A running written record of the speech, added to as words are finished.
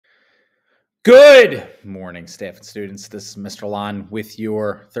Good morning, staff and students. This is Mr. Lon with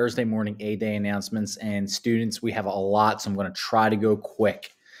your Thursday morning A-Day announcements. And students, we have a lot, so I'm going to try to go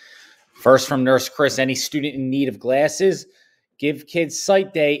quick. First from Nurse Chris, any student in need of glasses, Give Kids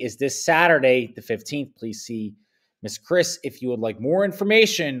Sight Day is this Saturday, the 15th. Please see Miss Chris if you would like more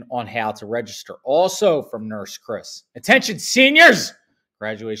information on how to register. Also from Nurse Chris, attention seniors,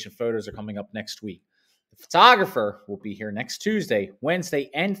 graduation photos are coming up next week. The photographer will be here next Tuesday,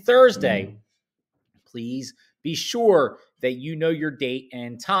 Wednesday, and Thursday. Please be sure that you know your date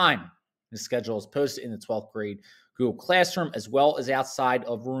and time. The schedule is posted in the 12th grade Google Classroom as well as outside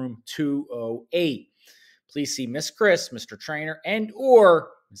of room 208. Please see Miss Chris, Mr. Trainer, and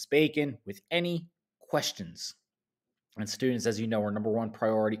or Ms. Bacon with any questions. And students, as you know, our number one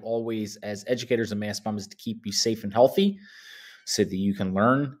priority always as educators of Mastbaum is to keep you safe and healthy so that you can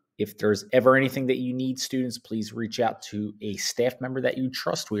learn. If there's ever anything that you need, students, please reach out to a staff member that you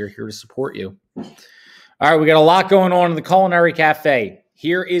trust. We are here to support you. All right, we got a lot going on in the Culinary Cafe.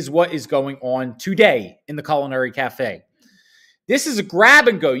 Here is what is going on today in the Culinary Cafe. This is a grab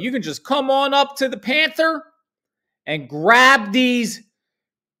and go. You can just come on up to the Panther and grab these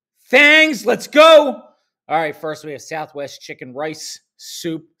things. Let's go. All right, first we have Southwest chicken rice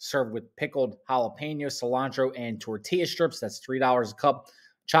soup served with pickled jalapeno, cilantro, and tortilla strips. That's $3 a cup.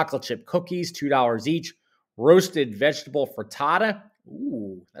 Chocolate chip cookies, $2 each. Roasted vegetable frittata.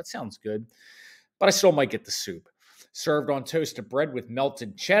 Ooh, that sounds good. But I still might get the soup. Served on toasted bread with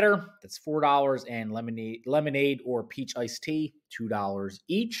melted cheddar. That's $4. And lemonade or peach iced tea, $2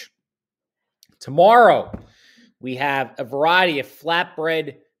 each. Tomorrow, we have a variety of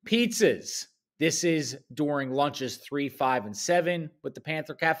flatbread pizzas. This is during lunches 3, 5, and 7 with the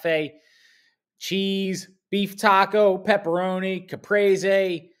Panther Cafe. Cheese, beef taco, pepperoni,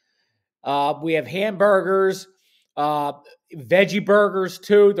 caprese. We have hamburgers, veggie burgers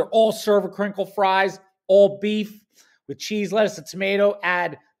too. They're all served with crinkle fries, all beef with cheese, lettuce, and tomato.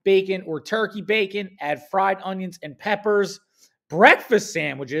 Add bacon or turkey bacon. Add fried onions and peppers. Breakfast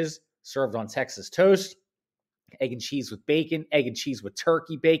sandwiches served on Texas toast. Egg and cheese with bacon. Egg and cheese with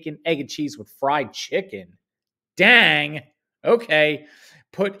turkey bacon. Egg and cheese with fried chicken. Dang. Okay.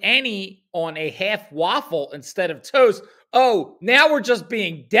 Put any on a half waffle instead of toast. Oh, now we're just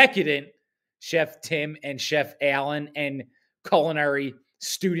being decadent, Chef Tim and Chef Alan and culinary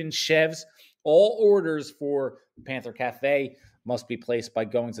student chefs. All orders for Panther Cafe must be placed by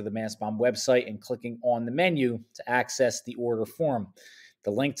going to the Mastbaum website and clicking on the menu to access the order form.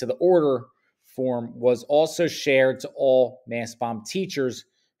 The link to the order form was also shared to all Mastbaum teachers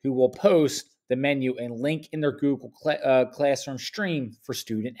who will post the menu and link in their Google Classroom stream for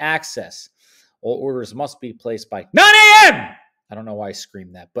student access. All orders must be placed by 9 a.m. I don't know why I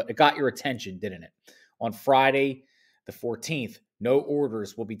screamed that, but it got your attention, didn't it? On Friday, the 14th, no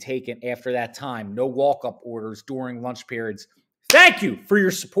orders will be taken after that time. No walk-up orders during lunch periods. Thank you for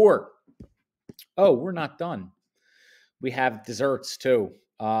your support. Oh, we're not done. We have desserts too.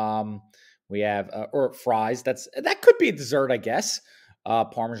 We have or fries. That could be a dessert, I guess.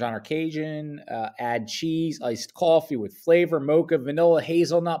 Parmesan or Cajun, add cheese, iced coffee with flavor, mocha, vanilla,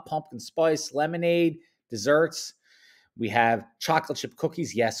 hazelnut, pumpkin spice, lemonade, desserts. We have chocolate chip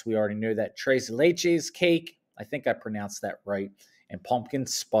cookies. Yes, we already know that. Tres leches cake. I think I pronounced that right. And pumpkin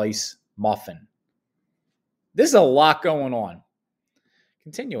spice muffin. This is a lot going on.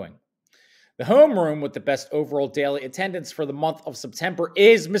 Continuing. The homeroom with the best overall daily attendance for the month of September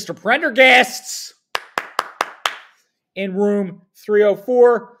is Mr. Prendergast's. In room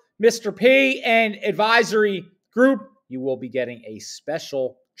 304, Mr. P and advisory group, you will be getting a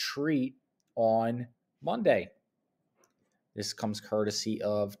special treat on Monday. This comes courtesy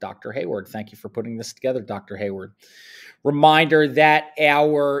of Dr. Hayward. Thank you for putting this together, Dr. Hayward. Reminder that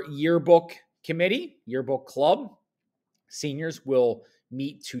our yearbook committee, yearbook club, seniors will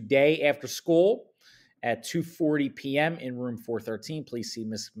meet today after school at 2:40 p.m. in room 413. Please see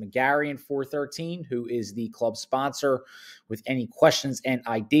Ms. McGarry in 413, who is the club sponsor, with any questions and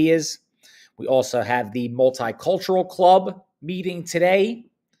ideas. We also have the Multicultural Club meeting today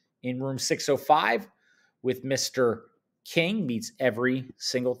in room 605 with Mr. King. Meets every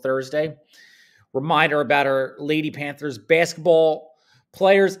single Thursday. Reminder about our Lady Panthers basketball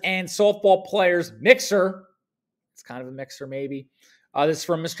players and softball players mixer. It's kind of a mixer maybe. This is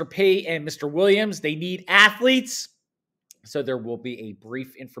from Mr. P and Mr. Williams. They need athletes. So there will be a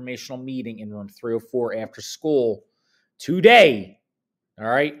brief informational meeting in room 304 after school today. All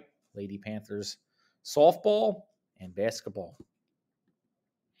right. Lady Panthers softball and basketball.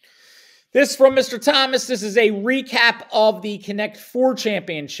 This from Mr. Thomas. This is a recap of the Connect 4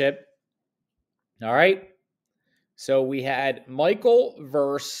 championship. All right. So we had Michael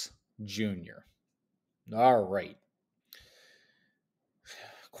versus Junior. All right.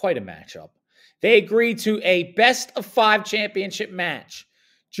 Quite a matchup. They agreed to a best-of-5 championship match.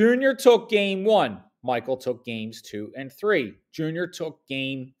 Junior took game 1. Michael took games 2 and 3. Junior took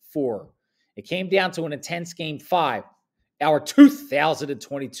game 4. It came down to an intense game 5. Our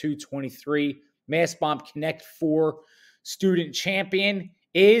 2022-23 Mastbomb Connect 4 student champion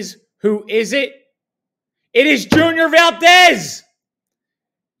is, who is it? It is Junior Valdez.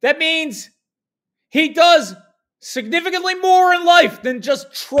 That means he does significantly more in life than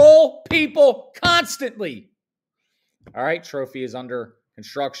just troll people constantly. All right, trophy is under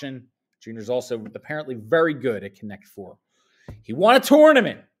construction. Junior's also apparently very good at Connect 4. He won a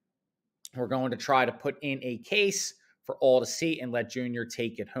tournament. We're going to try to put in a case for all to see and let Junior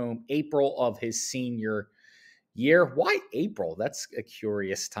take it home April of his senior year. Why April? That's a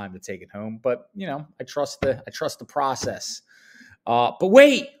curious time to take it home, but you know, I trust the process. But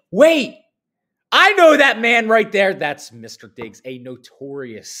wait. I know that man right there. That's Mr. Diggs, a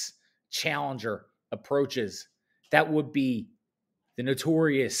notorious challenger approaches. That would be the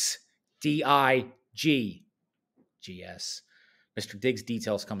notorious DIG. GS. Mr. Diggs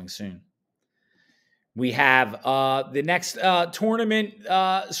details coming soon. We have the next tournament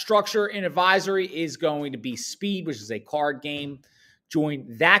structure in advisory is going to be Speed, which is a card game. Join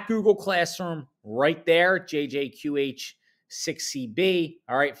that Google Classroom right there, JJQH6CB.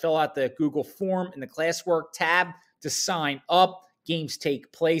 All right, fill out the Google form in the classwork tab to sign up. Games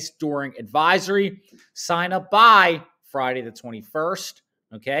take place during advisory. Sign up by Friday the 21st,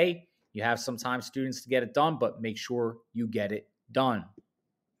 okay? You have some time, students, to get it done, but make sure you get it done.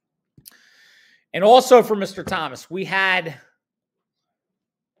 And also for Mr. Thomas, we had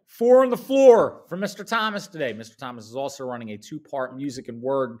 4 on the floor for Mr. Thomas today. Mr. Thomas is also running a 2-part music and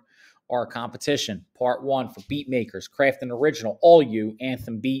word art competition. Part 1 for beat makers, craft an original, all you,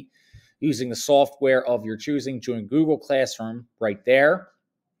 anthem beat, using the software of your choosing. Join Google Classroom right there.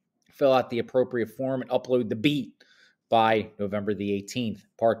 Fill out the appropriate form and upload the beat by November the 18th.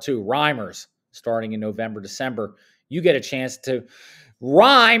 Part 2, rhymers, starting in November, December. You get a chance to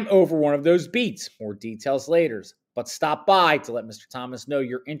rhyme over one of those beats. More details later. But stop by to let Mr. Thomas know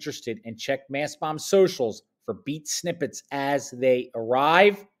you're interested and check Mastbomb's socials for beat snippets as they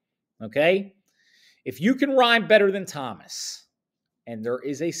arrive. Okay? If you can rhyme better than Thomas, and there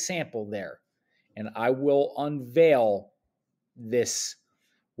is a sample there, and I will unveil this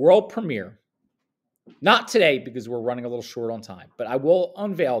world premiere, not today because we're running a little short on time, but I will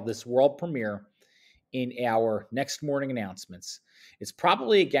unveil this world premiere in our next morning announcements. It's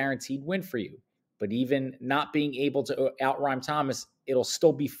probably a guaranteed win for you, but even not being able to outrhyme Thomas, it'll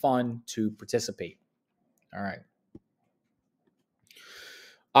still be fun to participate. All right.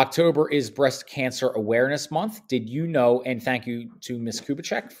 October is Breast Cancer Awareness Month. Did you know, and thank you to Ms.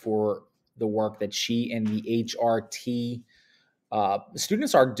 Kubicek for the work that she and the HRT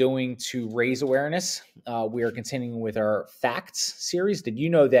students are doing to raise awareness. We are continuing with our facts series. Did you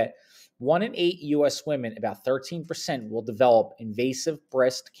know that 1 in 8 U.S. women, about 13%, will develop invasive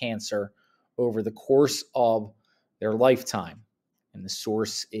breast cancer over the course of their lifetime? And the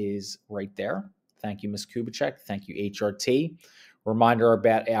source is right there. Thank you, Ms. Kubicek. Thank you, HRT. Reminder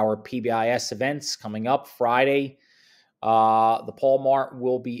about our PBIS events coming up Friday. The Paul Mart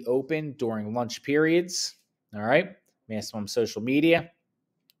will be open during lunch periods. All right. Mastbomb social media.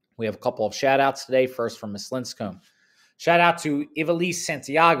 We have a couple of shout outs today. First from Ms. Linscomb. Shout out to Ivelisse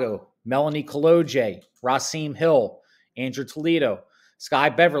Santiago, Melanie Kaloje, Rasim Hill, Andrew Toledo, Sky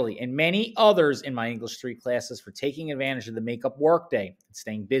Beverly, and many others in my English 3 classes for taking advantage of the makeup workday and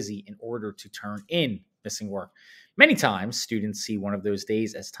staying busy in order to turn in missing work. Many times, students see one of those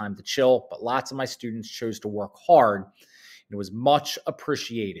days as time to chill, but lots of my students chose to work hard, and it was much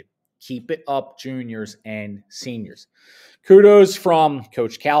appreciated. Keep it up, juniors and seniors. Kudos from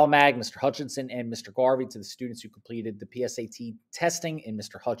Coach Calamag, Mr. Hutchinson, and Mr. Garvey to the students who completed the PSAT testing in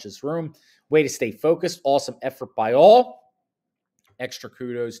Mr. Hutch's room. Way to stay focused. Awesome effort by all. Extra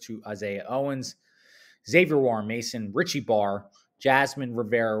kudos to Isaiah Owens, Xavier Warren Mason, Richie Barr, Jasmine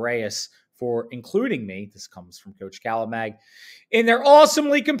Rivera Reyes for including me. This comes from Coach Calamag in their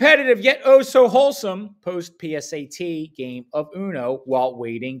awesomely competitive yet oh so wholesome post-PSAT game of Uno while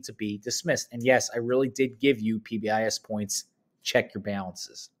waiting to be dismissed. And yes, I really did give you PBIS points. Check your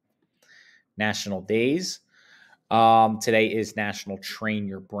balances. National days. Today is National Train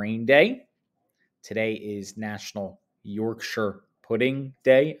Your Brain Day. Today is National Yorkshire Pudding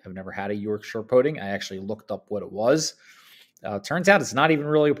Day. I've never had a Yorkshire pudding. I actually looked up what it was. Turns out it's not even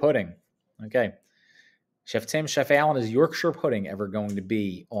really a pudding. Okay. Chef Tim, Chef Allen, is Yorkshire pudding ever going to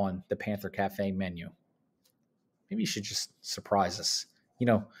be on the Panther Cafe menu? Maybe you should just surprise us. You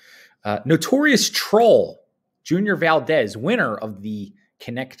know, Notorious Troll, Junior Valdez, winner of the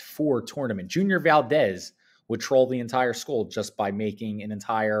Connect Four tournament. Junior Valdez would troll the entire school just by making an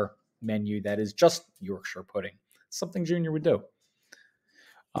entire menu that is just Yorkshire pudding. Something Junior would do.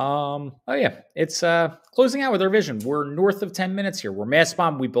 It's closing out with our vision. We're north of 10 minutes here. We're Mass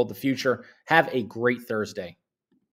Bomb. We build the future. Have a great Thursday.